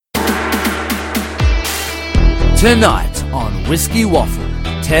Tonight on Whiskey Waffle,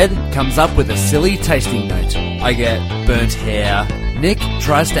 Ted comes up with a silly tasting note. I get burnt hair. Nick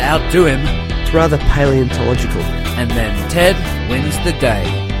tries to outdo him. It's rather paleontological. And then Ted wins the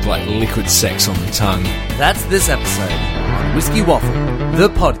day. Like liquid sex on the tongue. That's this episode on Whiskey Waffle, the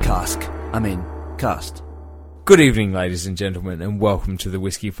podcast. Cast. Good evening, ladies and gentlemen, and welcome to the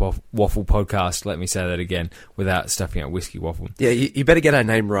Whiskey Waffle podcast. Let me say that again without stuffing out Whiskey Waffle. Yeah, you better get our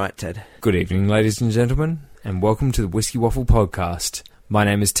name right, Ted. Good evening, ladies and gentlemen, and welcome to the Whiskey Waffle podcast. My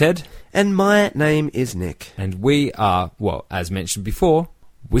name is Ted. And my name is Nick. And we are, well, as mentioned before,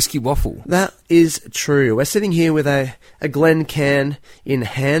 Whiskey Waffle. That is true. We're sitting here with a Glen can in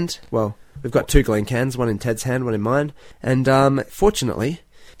hand. Well, we've got two Glen cans, one in Ted's hand, one in mine. And fortunately,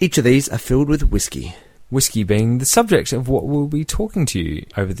 each of these are filled with whiskey. Whiskey being the subject of what we'll be talking to you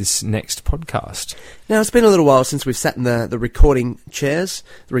over this next podcast. Now, it's been a little while since we've sat in the recording chairs.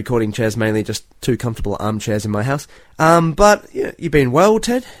 The recording chairs mainly just two comfortable armchairs in my house. But you've been well,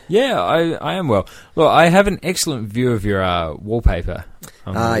 Ted? Yeah, I am well. Look, I have an excellent view of your wallpaper.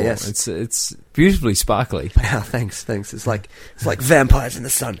 Yes. It's beautifully sparkly. Wow, thanks. It's like vampires in the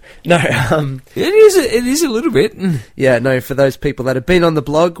sun. No, It is a little bit. Yeah, no, for those people that have been on the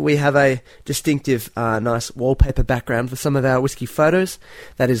blog, we have a distinctive, nice wallpaper background for some of our whiskey photos.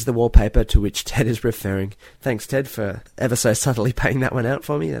 That is the wallpaper to which Ted is referring. Thanks, Ted, for ever so subtly paying that one out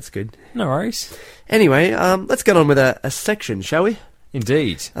for me. That's good. No worries. Anyway, let's get on with a section, shall we?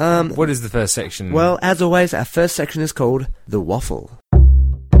 Indeed. What is the first section? Well, as always, our first section is called The Waffle.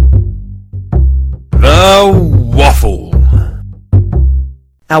 The Waffle.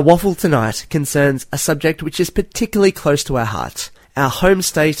 Our waffle tonight concerns a subject which is particularly close to our heart, our home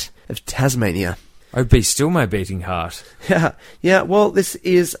state of Tasmania. Oh, be still my beating heart. Yeah, well, this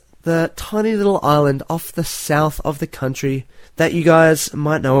is the tiny little island off the south of the country that you guys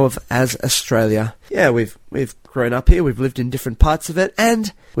might know of as Australia. Yeah, we've grown up here, we've lived in different parts of it,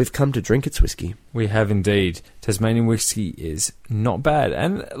 and we've come to drink its whiskey. We have indeed. Tasmanian whiskey is not bad.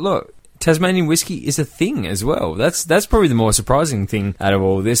 And look, Tasmanian whiskey is a thing as well. That's probably the more surprising thing out of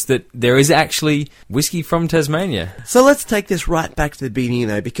all this, that there is actually whiskey from Tasmania. So let's take this right back to the beginning,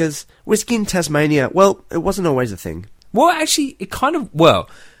 though, because whiskey in Tasmania, well, it wasn't always a thing. Well, actually, it kind of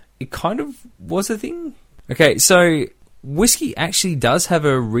was a thing. Okay, so whiskey actually does have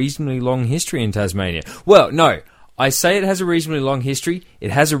a reasonably long history in Tasmania. Well, no, I say it has a reasonably long history.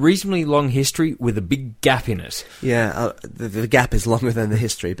 It has a reasonably long history with a big gap in it. Yeah, the gap is longer than the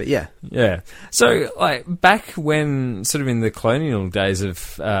history, but yeah. Yeah. So, like, back when, sort of in the colonial days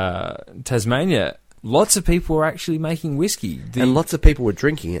of Tasmania, lots of people were actually making whiskey. And lots of people were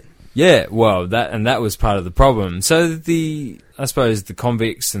drinking it. Yeah, well, that was part of the problem. So I suppose the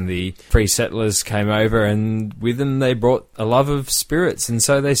convicts and the free settlers came over, and with them they brought a love of spirits, and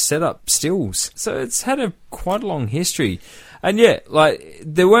so they set up stills. So it's had quite a long history. And yeah, like,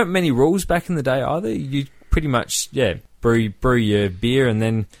 there weren't many rules back in the day either. You pretty much, brew your beer and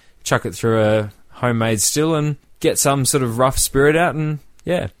then chuck it through a homemade still and get some sort of rough spirit out and,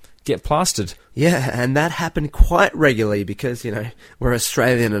 get plastered. Yeah, and that happened quite regularly because, we're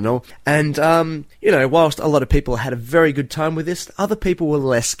Australian and all. And, whilst a lot of people had a very good time with this, other people were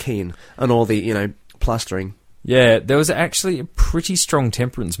less keen on all the, plastering. Yeah, there was actually a pretty strong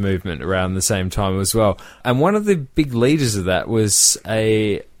temperance movement around the same time as well. And one of the big leaders of that was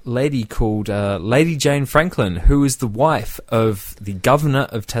a lady called Lady Jane Franklin, who was the wife of the governor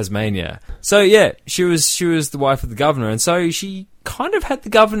of Tasmania. So, yeah, she was the wife of the governor, and so she kind of had the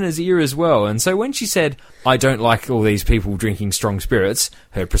governor's ear as well. And so when she said, "I don't like all these people drinking strong spirits,"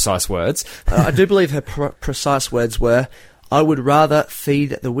 her precise words. I do believe her precise words were, "I would rather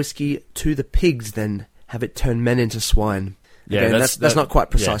feed the whiskey to the pigs than have it turn men into swine." Yeah, again, that's not quite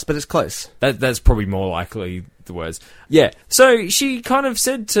precise, but it's close. That's probably more likely the words. Yeah, so she kind of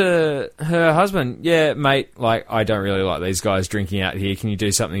said to her husband, "Yeah, mate, like, I don't really like these guys drinking out here. Can you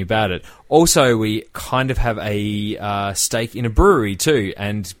do something about it? Also, we kind of have a stake in a brewery too,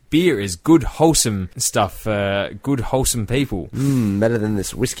 and beer is good, wholesome stuff for good, wholesome people." Better than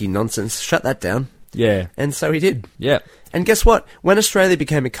this whiskey nonsense. Shut that down. Yeah. And so he did. Yeah. And guess what? When Australia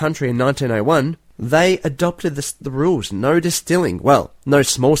became a country in 1901... they adopted the rules. No distilling. Well, no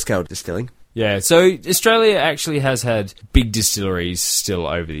small-scale distilling. Yeah, so Australia actually has had big distilleries still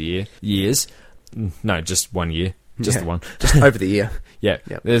over the years. No, just 1 year. Just the one. Just over the year. Yeah,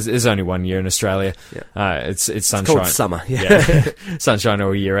 yep. There's only 1 year in Australia. Yeah. It's sunshine. It's called summer. Yeah. Sunshine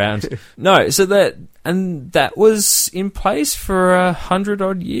all year round. No, so that was in place for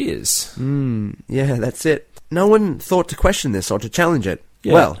 100-odd years. Yeah, that's it. No one thought to question this or to challenge it.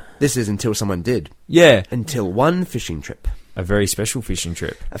 Yeah. Well, this is until someone did. Yeah. Until one fishing trip. A very special fishing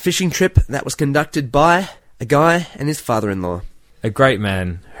trip. A fishing trip that was conducted by a guy and his father-in-law. A great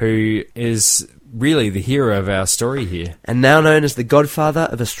man who is really the hero of our story here. And now known as the godfather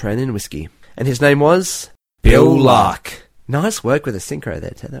of Australian whiskey. And his name was... Bill Lark. Nice work with the synchro there,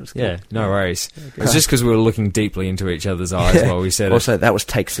 Ted. That was good. Yeah, no worries. It's just because we were looking deeply into each other's eyes while we said Also, that was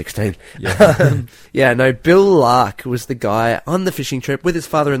take 16. Yeah. Yeah, no, Bill Lark was the guy on the fishing trip with his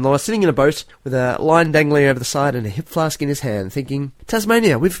father-in-law, sitting in a boat with a line dangling over the side and a hip flask in his hand, thinking,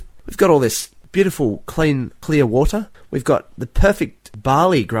 Tasmania, we've got all this beautiful, clean, clear water. We've got the perfect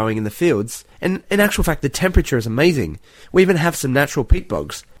barley growing in the fields. And in actual fact, the temperature is amazing. We even have some natural peat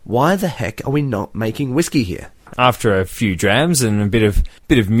bogs. Why the heck are we not making whiskey here? After a few drams and a bit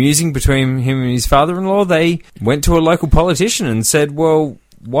of musing between him and his father-in-law, they went to a local politician and said, well,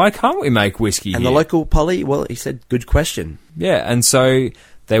 why can't we make whiskey And here? the local poly, well, he said, good question. Yeah, and so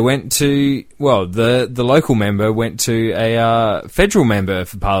they went to, well, the local member went to a federal member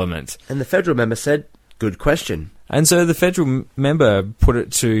for Parliament. And the federal member said, good question. And so the federal member put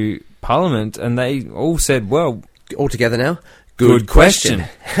it to Parliament and they all said, well, All together now? good question.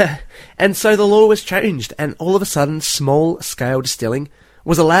 And so the law was changed, and all of a sudden, small-scale distilling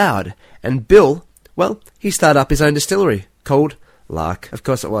was allowed. And Bill, well, he started up his own distillery, called Lark. Of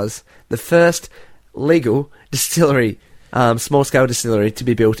course it was. The first legal distillery, small-scale distillery, to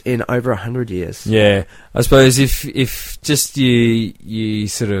be built in over 100 years. Yeah, I suppose if just you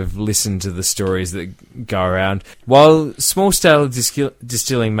sort of listen to the stories that go around, while small-scale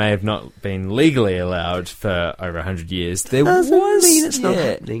distilling may have not been legally allowed for over 100 years, there Doesn't was mean it's not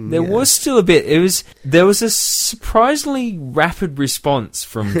happening, there yeah. was still a bit. There was a surprisingly rapid response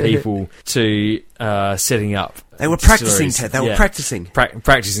from people to setting up. They were practicing, distilleries. Ted. They were practicing.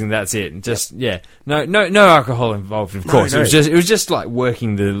 Practicing. That's it. Just no alcohol involved. Of course, no. It was just like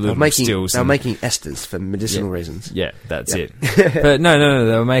working the They little were making, stills. they were and- making esters for medicinal reasons. Yeah, that's Yep. it. But no,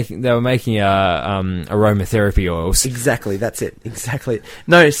 they were making aromatherapy oils. Exactly, that's it. Exactly.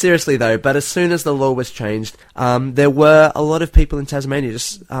 No, seriously though, but as soon as the law was changed, there were a lot of people in Tasmania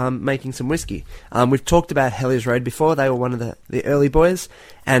just making some whiskey. We've talked about Hellier's Road before. They were one of the early boys,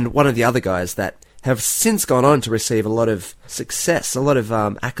 and one of the other guys that have since gone on to receive a lot of success, a lot of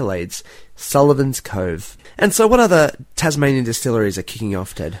accolades, Sullivan's Cove. And so what other Tasmanian distilleries are kicking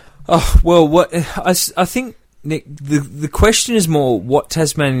off, Ted? Oh well, what I think, Nick, the question is more what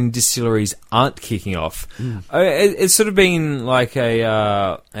Tasmanian distilleries aren't kicking off. It's sort of been like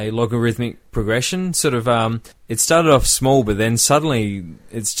a logarithmic progression. Sort of, it started off small, but then suddenly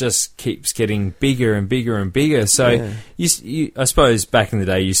it just keeps getting bigger and bigger and bigger. So, you, I suppose back in the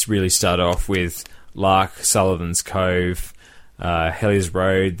day, you used to really start off with Lark, Sullivan's Cove, Hellier's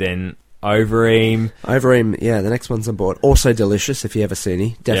Road, then Overeem. Overeem, yeah, the next one's on board. Also delicious, if you ever see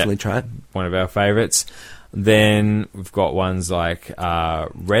any. Definitely try it. One of our favourites. Then we've got ones like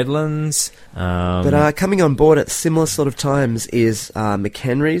Redlands. But coming on board at similar sort of times is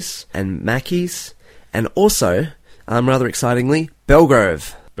McHenry's and Mackey's, and also, rather excitingly,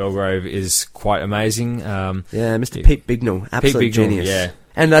 Belgrove. Belgrove is quite amazing. Yeah, Mr. Pete Bignell, absolute Bignell, genius. yeah.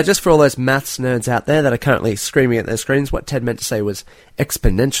 And just for all those maths nerds out there that are currently screaming at their screens, what Ted meant to say was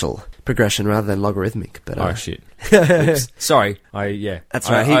exponential progression rather than logarithmic. But Oh shit! Oops. Sorry. That's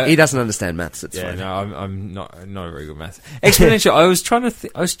right. He doesn't understand maths. It's Yeah, fine. no, I'm not a very good math. Exponential. I was trying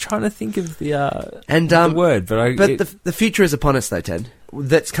to think of the the word, but the future is upon us, though, Ted.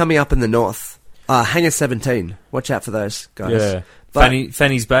 That's coming up in the north. Hangar 17. Watch out for those guys. yeah. But-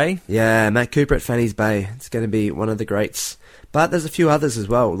 Fanny's Bay. Yeah, Matt Cooper at Fanny's Bay. It's going to be one of the greats. But there's a few others as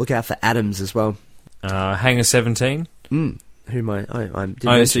well. Look out for Adams as well. Hangar 17. Who am I? I did So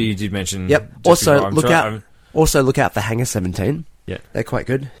mention. you did mention. Yep. just Also, before. I'm look try- out. I'm- Also, look out for Hangar 17. Yeah. They're quite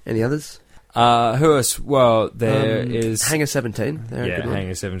good. Any others? Who else? Well, there is Hangar 17. They're a yeah, good one.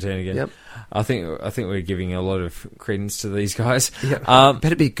 Hangar 17 again. Yep. I think we're giving a lot of credence to these guys. Yep.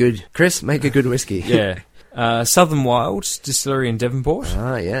 Better be good. Chris, make a good whiskey. Yeah. Southern Wild Distillery in Devonport.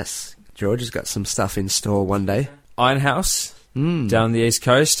 Ah, yes. George has got some stuff in store one day. Ironhouse down the east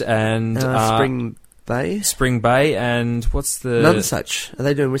coast, and Spring Bay. Spring Bay, and what's the Nonesuch. Are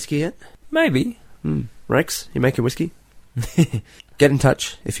they doing whiskey yet? maybe Rex, you making whiskey? Get in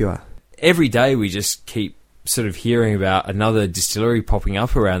touch if you are. every day we just keep sort of hearing about another distillery popping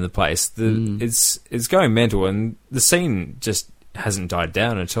up around the place. It's going mental, and the scene just hasn't died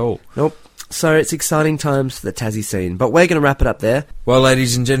down at all. Nope. So it's exciting times for the Tassie scene, but we're going to wrap it up there. Well,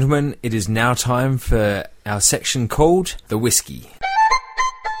 ladies and gentlemen, it is now time for our section called The Whiskey.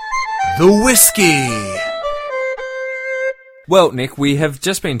 The Whiskey! Well, Nick, we have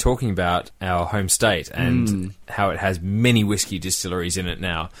just been talking about our home state and how it has many whiskey distilleries in it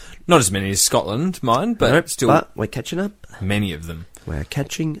now. Not as many as Scotland, mind, but Nope, still but we're catching up. many of them. We're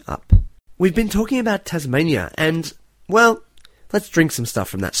catching up. we've been talking about Tasmania, and, well, let's drink some stuff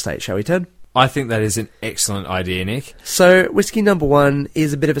from that state, shall we, Ted? I think that is an excellent idea, Nick. So, whiskey number 1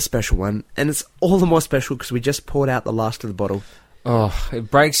 is a bit of a special one, and it's all the more special because we just poured out the last of the bottle. Oh,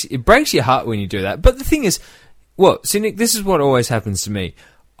 it breaks your heart when you do that. But the thing is, see, Nick, this is what always happens to me.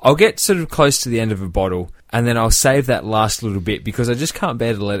 I'll get sort of close to the end of a bottle, and then I'll save that last little bit because I just can't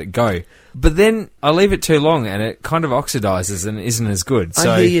bear to let it go. But then I leave it too long, and it kind of oxidizes and isn't as good.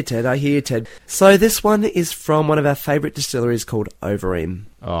 So, I hear you, Ted. So this one is from one of our favourite distilleries called Overeem.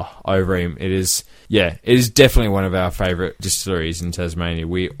 Oh, Overeem. It is definitely one of our favourite distilleries in Tasmania.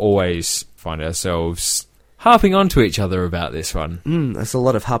 We always find ourselves harping onto each other about this one. There's a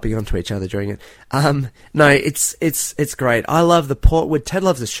lot of harping onto each other during it. No, it's great. I love the portwood. Ted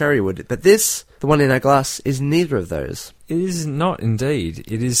loves the sherrywood, but this, the one in our glass, is neither of those. It is not indeed.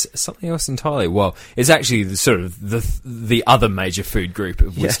 It is something else entirely. Well, it's actually the other major food group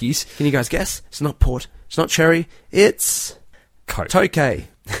of whiskies. Can you guys guess? It's not port. It's not sherry. It's Coke. Tokay.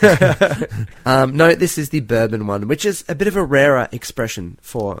 No, this is the bourbon one, which is a bit of a rarer expression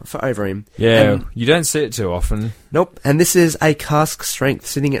for Overeem. Yeah, you don't see it too often. Nope, and this is a cask strength,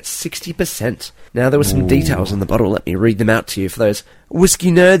 sitting at 60%. Now, there were some details on the bottle. Let me read them out to you for those whiskey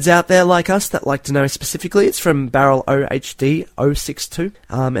nerds out there like us that like to know specifically. It's from Barrel OHD 062,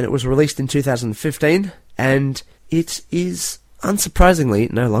 and it was released in 2015, and it is,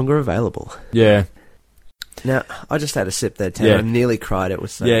 unsurprisingly, no longer available. Yeah. Now, I just had a sip there, Ted. Yeah. I nearly cried. It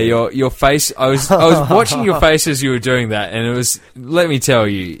was so good. Your face. I was watching your face as you were doing that, and it was. Let me tell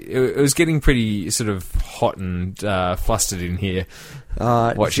you, it was getting pretty sort of hot and flustered in here.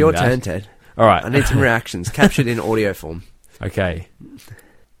 It's your turn, Ted. All right, I need some reactions captured in audio form. Okay.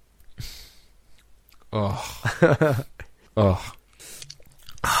 Oh.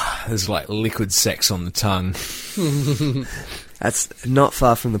 There's like liquid sex on the tongue. That's not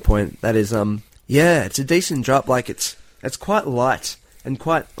far from the point. That is Yeah, it's a decent drop. Like it's quite light and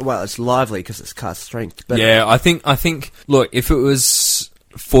it's lively because it's cask strength. But yeah, I think. Look, if it was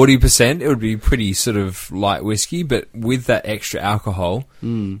 40%, it would be pretty sort of light whiskey. But with that extra alcohol,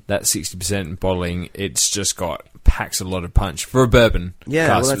 that 60% bottling, it's just packs a lot of punch for a bourbon. Yeah,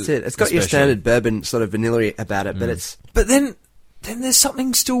 cask, well, that's it. It's got your standard bourbon sort of vanilla about it, but then there's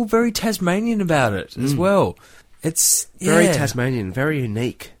something still very Tasmanian about it as well. It's very Tasmanian, very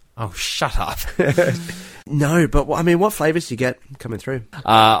unique. Oh, shut up. No, but I mean, what flavours do you get coming through?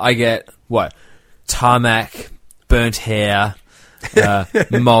 I get, tarmac, burnt hair,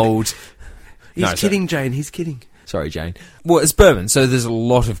 mould. He's kidding, Jane, he's kidding. Sorry, Jane. Well, it's bourbon, so there's a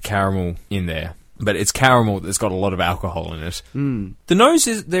lot of caramel in there. But it's caramel that's got a lot of alcohol in it. The nose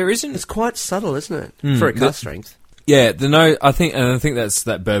It's quite subtle, isn't it? For a cask strength. Yeah, the nose, I think that's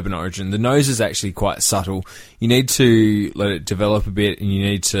that bourbon origin. The nose is actually quite subtle. You need to let it develop a bit, and you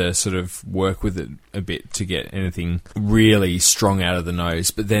need to sort of work with it a bit to get anything really strong out of the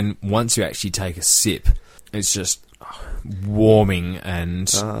nose. But then once you actually take a sip, it's just warming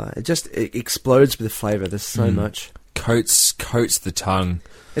and it explodes with flavour. There's so much coats the tongue.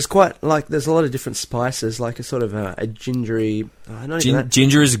 It's quite like there's a lot of different spices, like a sort of a gingery.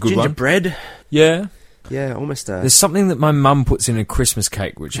 Ginger is a good one. Gingerbread. Yeah. Yeah, almost. There's something that my mum puts in a Christmas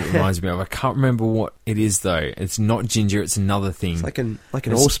cake, which it reminds me of. I can't remember what it is though. It's not ginger. It's another thing. It's like an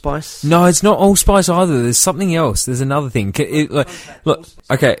allspice. No, it's not allspice either. There's something else. There's another thing. Look,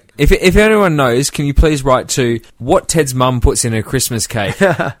 okay. If anyone knows, can you please write to what Ted's mum puts in a Christmas cake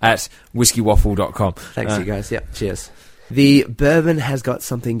at whiskeywaffle.com. Thanks, you guys. Yeah, cheers. The bourbon has got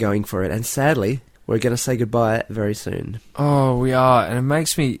something going for it, and sadly, we're going to say goodbye very soon. Oh, we are, and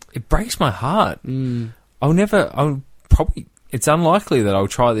it breaks my heart. It's unlikely that I'll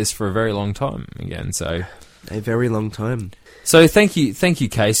try this for a very long time again, so. A very long time. So thank you,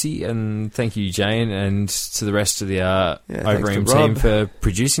 Casey, and thank you, Jane, and to the rest of the Overeem team for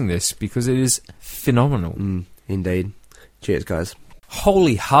producing this, because it is phenomenal. Indeed. Cheers, guys.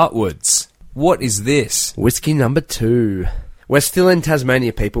 Holy Heartwoods. What is this? Whiskey number 2. We're still in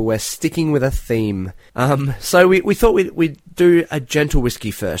Tasmania, people. We're sticking with a theme. So we thought we'd do a gentle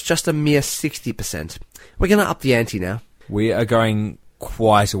whiskey first, just a mere 60%. We're going to up the ante now. We are going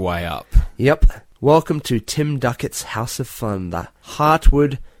quite a way up. Yep. Welcome to Tim Duckett's House of Fun, the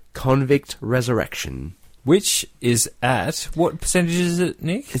Heartwood Convict Resurrection. Which is at, what percentage is it,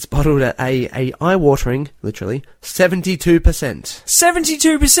 Nick? It's bottled at a eye-watering, literally, 72%. 72%?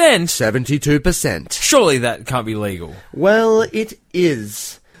 72%. Surely that can't be legal. Well, it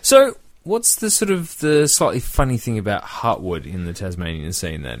is. So, what's the slightly funny thing about Heartwood in the Tasmanian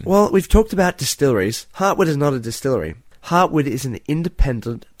scene then? Well, we've talked about distilleries. Heartwood is not a distillery. Heartwood is an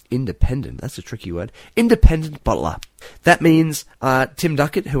independent independent. That's a tricky word. Independent bottler. That means Tim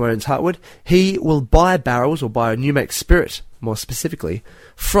Duckett, who owns Heartwood, he will buy barrels, or buy a new make spirit, more specifically,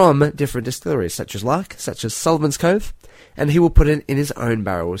 from different distilleries, such as Lark, such as Sullivan's Cove, and he will put it in his own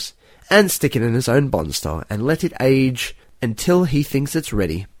barrels and stick it in his own bond store and let it age until he thinks it's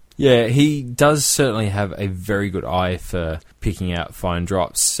ready. Yeah, he does certainly have a very good eye for picking out fine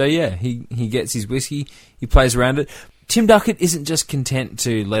drops. So yeah, he gets his whiskey, he plays around it. Tim Duckett isn't just content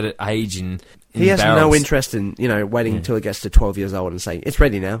to let it age in He has barrels. no interest in, waiting until it gets to 12 years old and saying, it's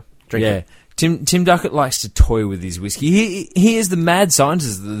ready now, drink it. Tim Duckett likes to toy with his whiskey. He is the mad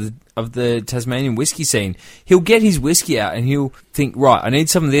scientist of the Tasmanian whiskey scene. He'll get his whiskey out and he'll think, right, I need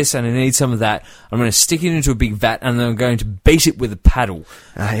some of this and I need some of that. I'm going to stick it into a big vat and then I'm going to beat it with a paddle.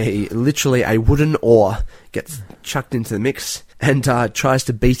 Literally a wooden oar gets chucked into the mix and tries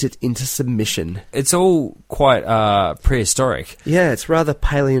to beat it into submission. It's all quite prehistoric. Yeah, it's rather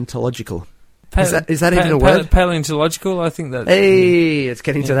paleontological. Is that even a word? Paleontological, I think that... Hey, it's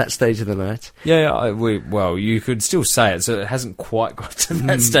getting to that stage of the night. Yeah, well, you could still say it, so it hasn't quite got to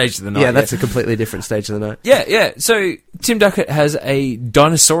that stage of the night. Yeah, that's a completely different stage of the night. Yeah. So Tim Duckett has a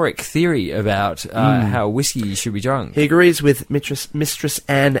dinosauric theory about how whiskey should be drunk. He agrees with Mistress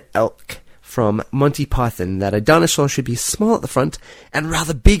Anne Elk from Monty Python that a dinosaur should be small at the front and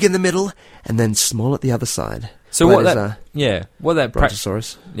rather big in the middle and then small at the other side. So Brontosaurus. Yes,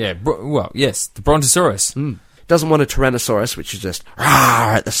 the Brontosaurus. Doesn't want a Tyrannosaurus, which is just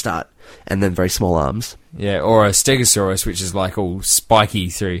rawr at the start, and then very small arms. Yeah, or a Stegosaurus, which is like all spiky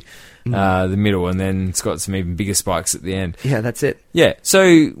through the middle, and then it's got some even bigger spikes at the end. Yeah, that's it. Yeah,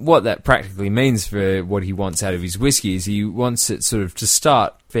 so what that practically means for what he wants out of his whiskey is he wants it sort of to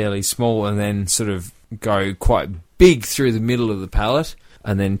start fairly small and then sort of go quite big through the middle of the palate,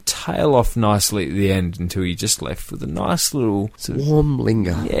 and then tail off nicely at the end until you're just left with a nice little sort of warm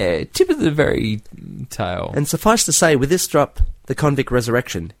linger. Yeah, tip of the very tail. And suffice to say, with this drop, the Convict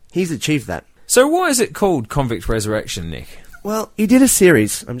Resurrection, he's achieved that. So why is it called Convict Resurrection, Nick? Well, he did a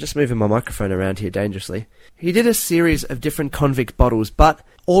series. I'm just moving my microphone around here dangerously. He did a series of different convict bottles, but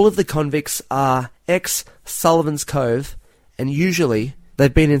all of the convicts are ex-Sullivan's Cove, and usually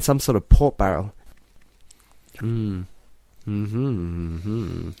they've been in some sort of port barrel.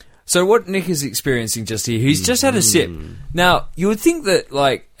 So what Nick is experiencing just here, he's just had a sip. Now, you would think that,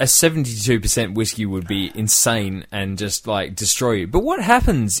 like, a 72% whiskey would be insane and just, like, destroy you. But what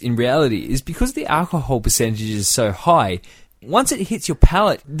happens in reality is because the alcohol percentage is so high, once it hits your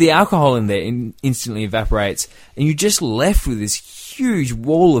palate, the alcohol in there instantly evaporates, and you're just left with this huge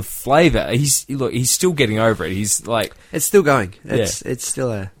wall of flavour. He's still getting over it. He's like... It's still going. It's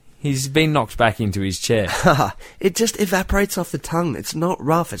still a... He's been knocked back into his chair. It just evaporates off the tongue. It's not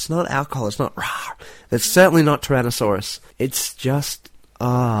rough. It's not alcohol. It's not rah. It's certainly not Tyrannosaurus. It's just,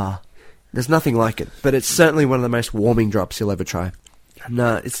 there's nothing like it. But it's certainly one of the most warming drops you'll ever try.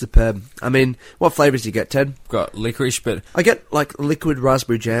 No, it's superb. I mean, what flavours do you get, Ted? Got licorice, but... I get, like, liquid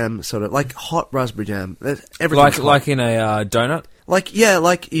raspberry jam, sort of, like hot raspberry jam. Everything's hot. Like in a donut? Like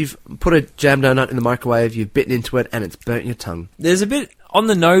you've put a jam donut in the microwave, you've bitten into it, and it's burnt your tongue. There's a bit... On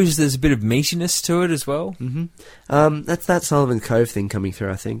the nose, there's a bit of meatiness to it as well. That's that Sullivan Cove thing coming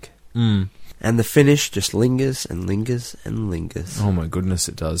through, I think. And the finish just lingers and lingers and lingers. Oh my goodness,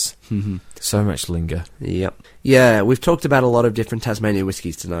 it does. So much linger. Yep. Yeah, we've talked about a lot of different Tasmanian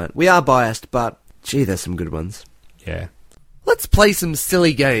whiskies tonight. We are biased, but gee, there's some good ones. Yeah. Let's play some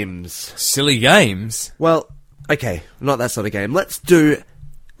silly games. Silly games? Well, okay, not that sort of game. Let's do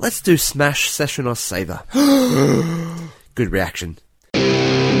Smash, Session or Saver. Good reaction.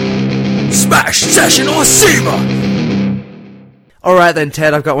 Smash, Session or Saver! Alright then,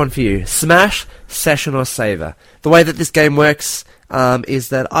 Ted, I've got one for you. Smash, Session or Saver. The way that this game works is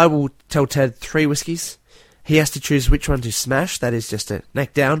that I will tell Ted 3 whiskies. He has to choose which one to smash, that is just a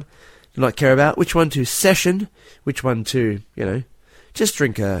neck down, do not care about. Which one to session, which one to, just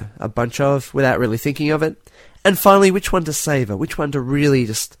drink a bunch of without really thinking of it. And finally, which one to savour, which one to really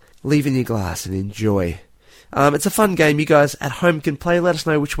just leave in your glass and enjoy. It's a fun game. You guys at home can play. Let us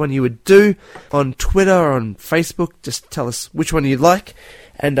know which one you would do on Twitter or on Facebook. Just tell us which one you'd like.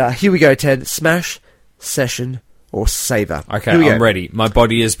 And here we go, Ted. Smash, Session, or Saver. Okay, I'm ready. My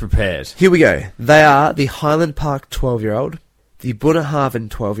body is prepared. Here we go. They are the Highland Park 12-year-old, the Bunnahabhain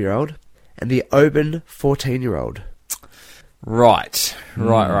 12-year-old, and the Oban 14-year-old. Right.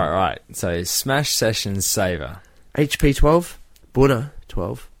 So, Smash, Session, Saver. HP 12, Bunna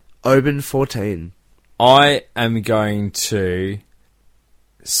 12, Oban 14. I am going to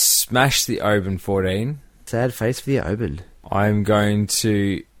smash the Oban 14. Sad face for the Oban. I'm going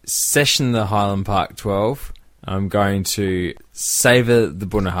to session the Highland Park 12. I'm going to savour the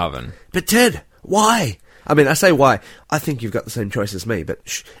Bunnahabhain. But Ted, why? I mean, I say why. I think you've got the same choice as me, but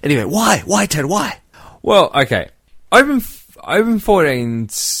anyway, why? Why, Ted, why? Well, okay. Open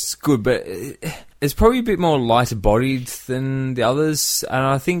 14's good, but it's probably a bit more lighter bodied than the others, and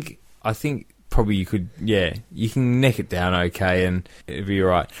I think probably you could, you can neck it down okay, and it'd be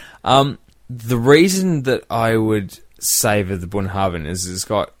alright. The reason that I would savour the Bunnahabhain is it's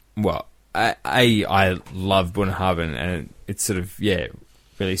got, well, I love Bunnahabhain, and it sort of,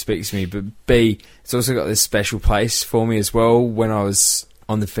 really speaks to me, but B, it's also got this special place for me as well. When I was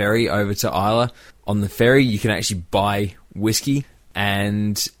on the ferry over to Islay, on the ferry you can actually buy whiskey,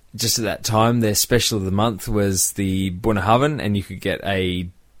 and just at that time their special of the month was the Bunnahabhain, and you could get a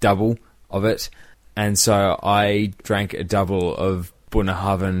double of it, and so I drank a double of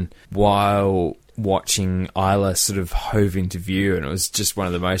Bunnahabhain while watching Islay sort of hove into view, and it was just one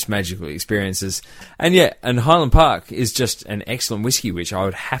of the most magical experiences. And Highland Park is just an excellent whiskey, which I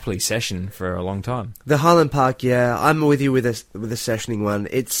would happily session for a long time. The Highland Park, I'm with you with the sessioning one.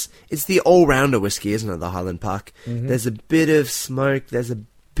 It's the all-rounder whiskey, isn't it, the Highland Park? Mm-hmm. There's a bit of smoke, there's a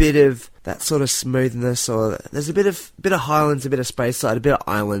bit of that sort of smoothness, or there's a bit of Highlands, a bit of Speyside, a bit of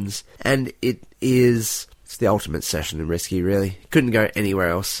Islands, and it's the ultimate session in whiskey, really. Couldn't go anywhere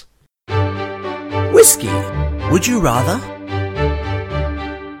else. Whiskey, would you rather?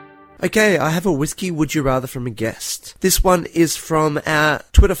 Okay, I have a whiskey would you rather from a guest. This one is from our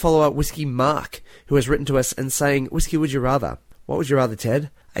Twitter follower, Whiskey Mark, who has written to us and saying, whiskey would you rather? What would you rather, Ted?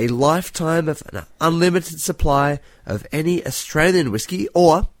 A lifetime of an unlimited supply of any Australian whiskey,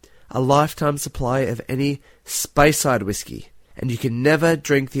 or a lifetime supply of any Speyside whiskey, and you can never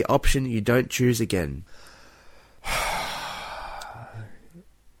drink the option you don't choose again?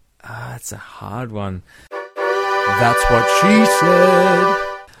 It's a hard one. That's what she said.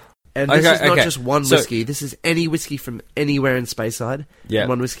 And this is not just one whiskey. This is any whiskey from anywhere in Speyside. Yeah.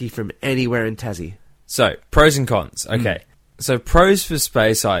 One whiskey from anywhere in Tassie. So, pros and cons. Okay. So, pros for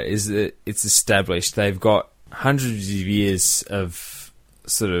Speyside is that it's established. They've got hundreds of years of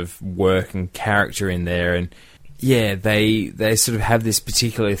sort of work and character in there. And, they sort of have this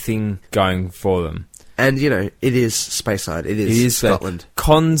particular thing going for them. And, it is Speyside. It is Scotland.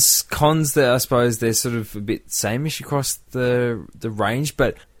 Cons that I suppose they're sort of a bit sameish across the range,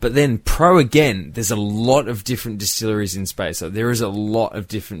 but then pro again, there's a lot of different distilleries in Speyside. There is a lot of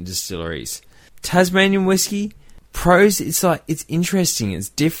different distilleries. Tasmanian whiskey, pros, it's interesting, it's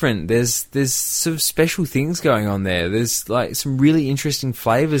different. There's sort of special things going on there. There's like some really interesting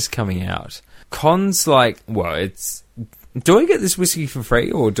flavours coming out. Cons, do I get this whiskey for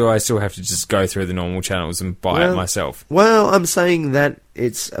free, or do I still have to just go through the normal channels and buy it myself? Well, I'm saying that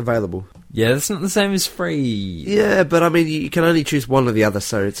it's available. Yeah, that's not the same as free. Yeah, but I mean, you can only choose one or the other,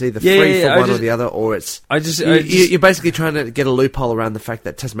 so it's either free for one or the other, or it's... You're basically trying to get a loophole around the fact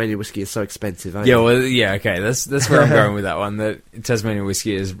that Tasmanian whiskey is so expensive, aren't you? Okay, that's where I'm going with that one, that Tasmanian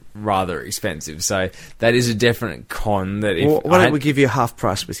whiskey is rather expensive, so that is a definite con. That if why don't we give you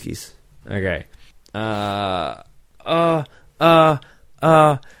half-price whiskies? Okay. Which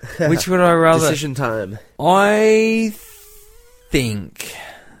would I rather... Decision time. I think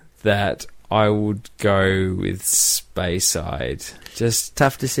that I would go with Speyside. Just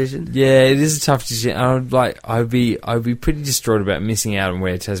tough decision. Yeah, it is a tough decision. I'd be pretty distraught about missing out on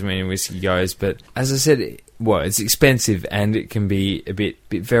where Tasmanian whiskey goes. But as I said, it's expensive and it can be a bit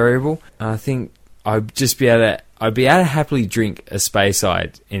variable. I think I'd be able to happily drink a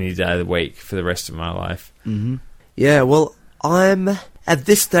Speyside any day of the week for the rest of my life. Mm-hmm. Yeah, well, at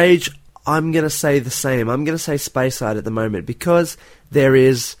this stage, I'm going to say the same. I'm going to say Speyside at the moment, because there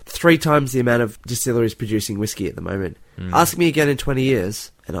is 3 times the amount of distilleries producing whiskey at the moment. Ask me again in 20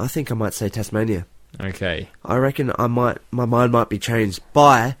 years, and I think I might say Tasmania. Okay. I reckon my mind might be changed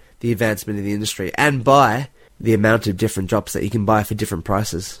by the advancement in the industry and by the amount of different drops that you can buy for different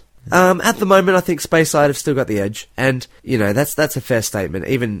prices. At the moment, I think Speyside have still got the edge, and that's a fair statement.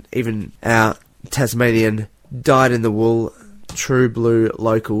 Even our Tasmanian dyed-in-the-wool, true blue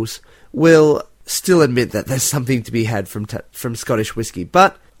locals will still admit that there's something to be had from Scottish whiskey.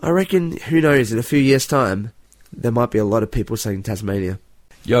 But I reckon, who knows, in a few years' time, there might be a lot of people saying Tasmania.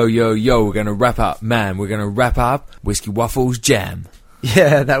 Yo, we're going to wrap up. Man, we're going to wrap up Whiskey Waffles Jam.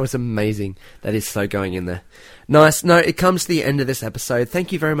 Yeah, that was amazing. That is so going in there. Nice. No, it comes to the end of this episode.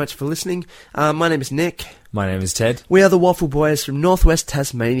 Thank you very much for listening. My name is Nick. My name is Ted. We are the Waffle Boys from Northwest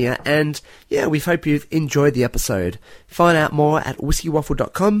Tasmania, and we hope you've enjoyed the episode. Find out more at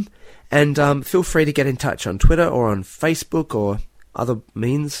whiskeywaffle.com, and feel free to get in touch on Twitter or on Facebook or other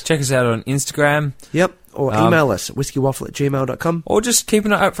means. Check us out on Instagram, Yep. Or email us at whiskeywaffle@gmail.com. or just keep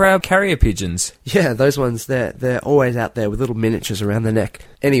an eye out for our carrier pigeons. Yeah, those ones, they're always out there with little miniatures around the neck.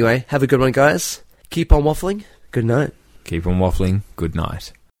 Anyway, have a good one, guys. Keep on waffling. Good night. Keep on waffling. Good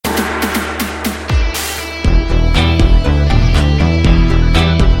night.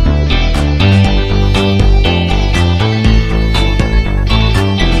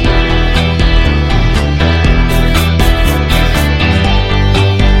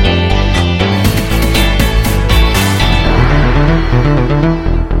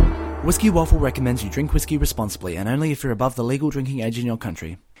 Whiskey Waffle recommends you drink whiskey responsibly and only if you're above the legal drinking age in your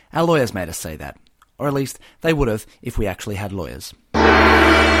country. Our lawyers made us say that. Or at least, they would have if we actually had lawyers.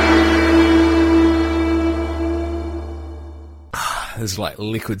 There's like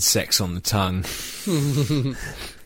liquid sex on the tongue.